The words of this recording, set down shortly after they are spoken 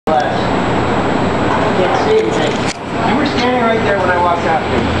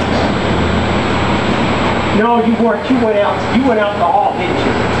No, you weren't. You went out. You went out the hall, didn't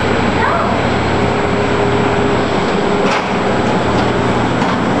you?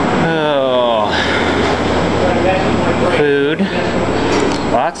 Oh, food.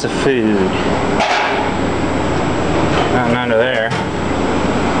 Lots of food. Nothing under there.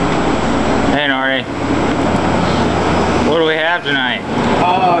 Hey, Nori. What do we have tonight?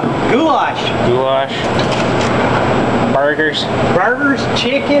 Goulash. Goulash. Burgers. Burgers,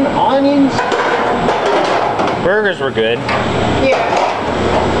 chicken, onions. Burgers were good. Yeah.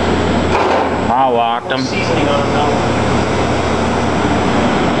 I locked them. Seasoning on them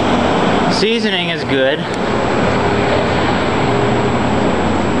though. Seasoning is good.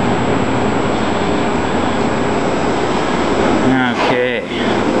 Okay.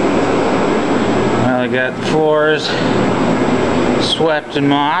 Well, I got the floors swept and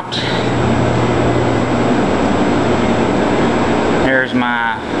mopped. There's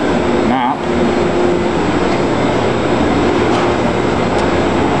my mop.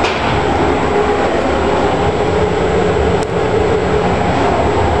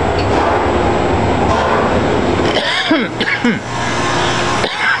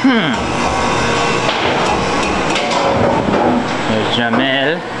 There's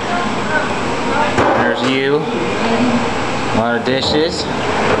Jamil. There's you. A lot of dishes.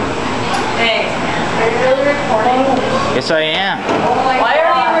 Hey, are you really recording? Yes, I am. Why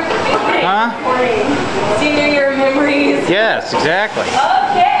are you recording? Huh? Senior year memories. Yes, exactly.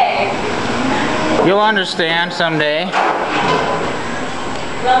 Okay. You'll understand someday.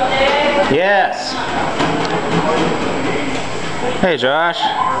 Someday. Yes. Hey, Josh.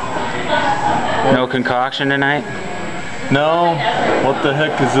 No concoction tonight? No? What the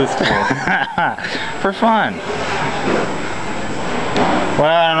heck is this for? For fun. Well,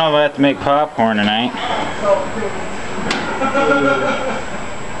 I don't know if I have to make popcorn tonight.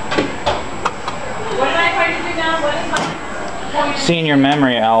 What am I trying to do now? What is my... Senior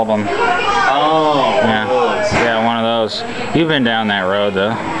memory album. Oh. Yeah. Yeah, one of those. You've been down that road,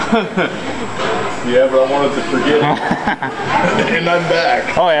 though. Yeah, but I wanted to forget it. And I'm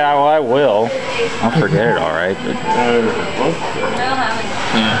back. Oh, yeah, well, I will. I'll forget it, all right. But...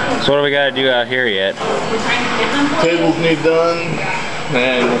 So what do we got to do out here yet? Tables need done.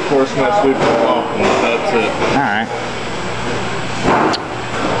 And of course my sweeping off, and that's it. Alright.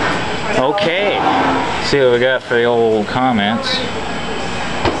 Okay. See what we got for the old comments.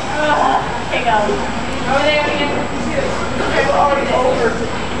 Hey, go. Over there, we get 52. Okay, we're already over.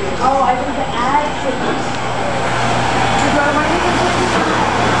 Oh, I think the ad should...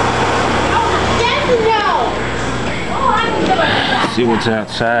 See what's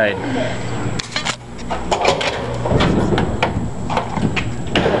outside.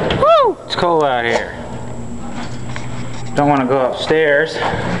 Woo! It's cold out here. Don't want to go upstairs. Don't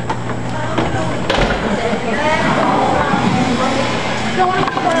want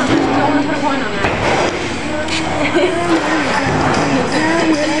to put a point on that.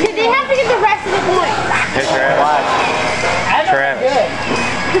 They have to get the rest of the point. Hey, Travis. Travis.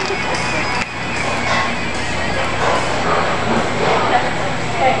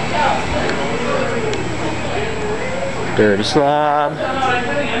 Dirty slob.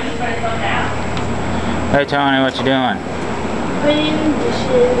 Hey, Tony, what you doing? Putting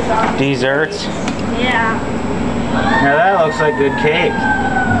dishes on. Desserts? Yeah. Now that looks like good cake.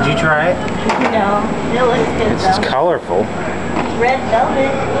 Did you try it? No, it looks good It's though. colorful. Red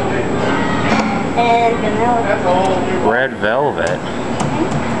velvet and vanilla. Red velvet.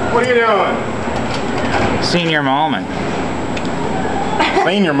 What are you doing? Senior moment.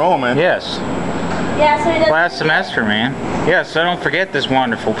 Senior moment? Yes. Yeah, so he does. Last semester, man. Yes, so don't forget this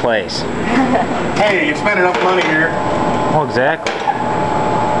wonderful place. Hey, you spent enough money here. Well, exactly.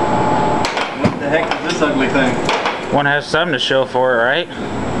 What the heck is this ugly thing? Want to have something to show for it, right?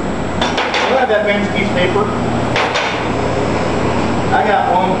 You have that man's piece of paper? I got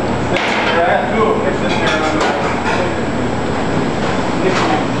one. I have two of them. It's in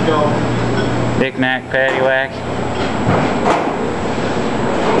there. Knick-knack, paddywhack.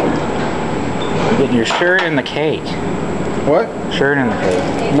 Get your shirt in the cake. What? Shirt in the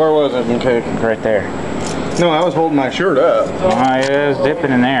cake. Where was it in cake? Right there. No, I was holding my shirt up. Oh, it was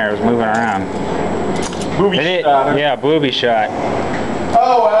dipping in there. It was moving around. Booby shot. Yeah, booby shot.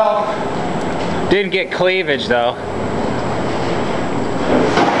 Oh, well. Didn't get cleavage, though.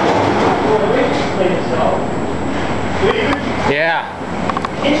 Yeah.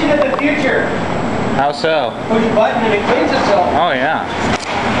 Kitchen of the future. How so? Push a button and it cleans itself. Oh, yeah.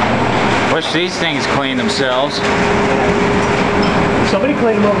 Wish these things clean themselves. Somebody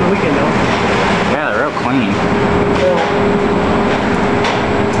cleaned them over the weekend, though. Yeah, they're real clean.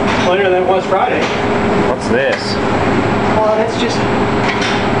 Cleaner than it was Friday. What's this? Well, that's just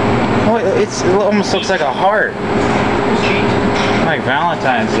Oh, it almost looks like a heart. cheat. Like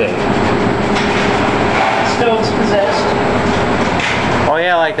Valentine's Day. Stove's possessed. Oh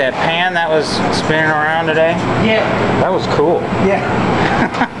yeah, like that pan that was spinning around today. Yeah. That was cool. Yeah.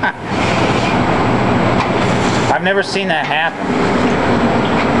 I've never seen that happen.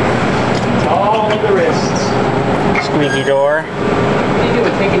 All of the wrists. Squeaky door. What are you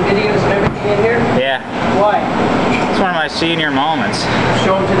doing? Taking videos and everything in here? Yeah. Why? It's one of my senior moments.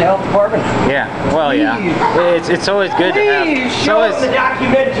 Show them to the health department. Yeah. Well, yeah. It's always good to have. Please It's show always, them the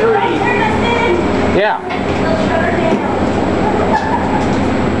documentary. yeah.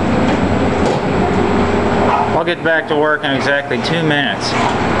 I'll get back to work in exactly 2 minutes.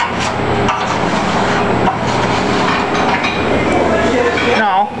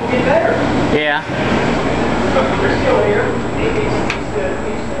 No. Get better. Yeah. You're still here.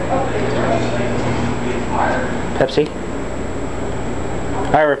 Pepsi.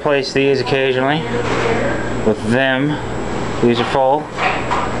 I replace these occasionally with them. These are full.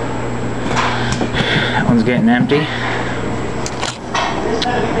 That one's getting empty. This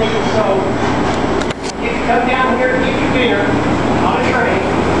time you so you can come down here and get your beer on a tray.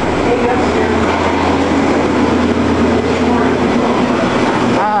 Take it upstairs.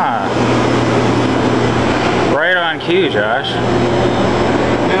 Ah. Right on cue, Josh.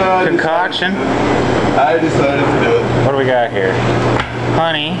 Yeah, Concoction. I decided to do it. What do we got here?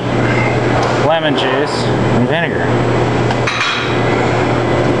 Honey, lemon juice, and vinegar.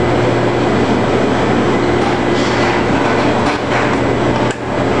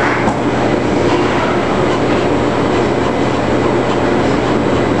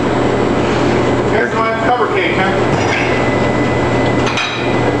 Guess who has cover cake, huh?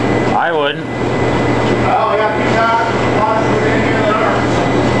 I wouldn't. Oh, we got peacock. Lots of in here that are.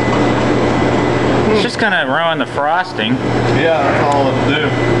 It's just gonna ruin the frosting. Yeah, that's all it'll do.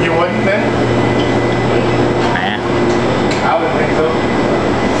 You wouldn't think? Nah. I would think so.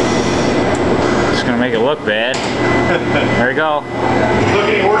 Just gonna make it look bad. There you go. Look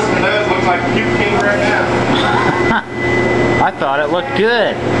any worse than that, looks like puke king right now. I thought it looked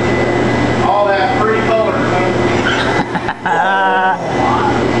good. All that pretty color.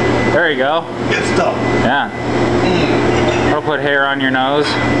 There you go. Good stuff. Yeah. I'll put hair on your nose.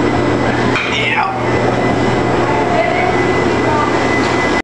 Yeah.